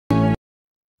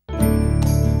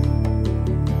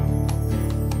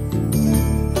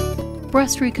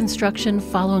Breast reconstruction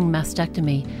following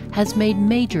mastectomy has made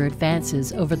major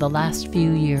advances over the last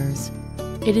few years.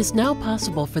 It is now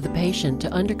possible for the patient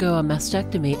to undergo a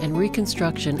mastectomy and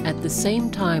reconstruction at the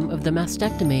same time of the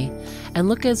mastectomy and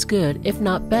look as good, if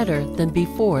not better, than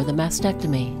before the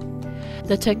mastectomy.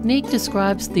 The technique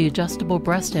describes the adjustable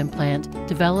breast implant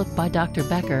developed by Dr.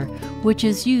 Becker, which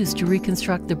is used to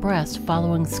reconstruct the breast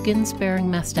following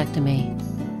skin-sparing mastectomy.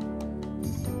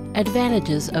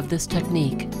 Advantages of this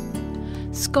technique: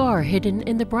 scar hidden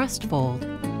in the breast fold,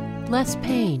 less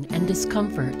pain and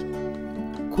discomfort,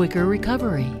 quicker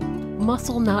recovery,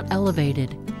 muscle not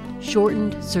elevated,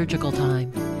 shortened surgical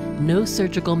time, no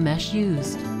surgical mesh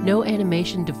used, no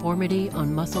animation deformity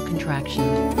on muscle contraction.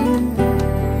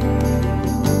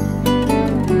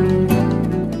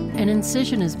 An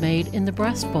incision is made in the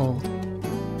breast fold.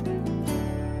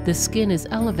 The skin is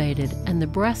elevated and the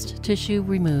breast tissue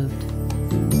removed.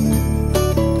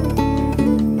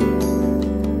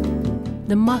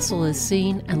 The muscle is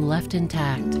seen and left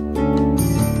intact.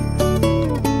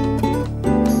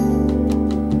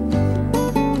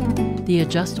 The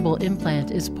adjustable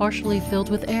implant is partially filled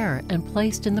with air and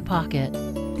placed in the pocket.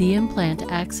 The implant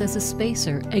acts as a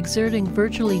spacer, exerting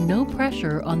virtually no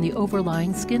pressure on the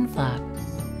overlying skin flap.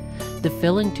 The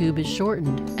filling tube is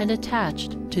shortened and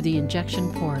attached to the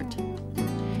injection port.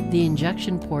 The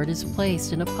injection port is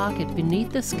placed in a pocket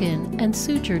beneath the skin and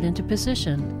sutured into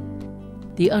position.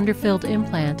 The underfilled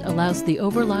implant allows the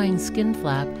overlying skin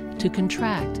flap to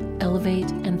contract, elevate,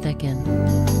 and thicken.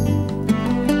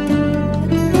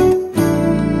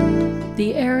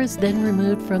 The air is then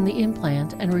removed from the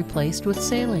implant and replaced with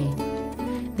saline.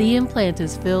 The implant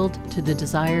is filled to the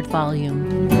desired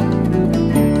volume.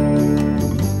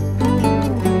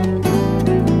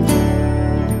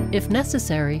 If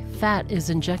necessary, fat is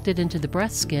injected into the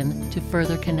breast skin to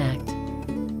further connect.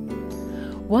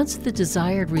 Once the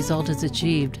desired result is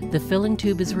achieved, the filling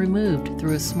tube is removed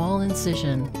through a small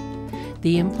incision.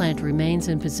 The implant remains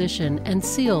in position and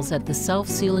seals at the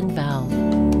self-sealing valve.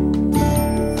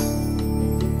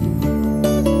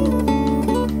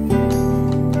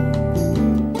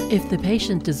 If the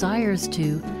patient desires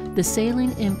to, the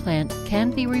saline implant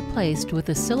can be replaced with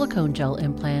a silicone gel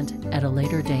implant at a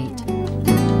later date.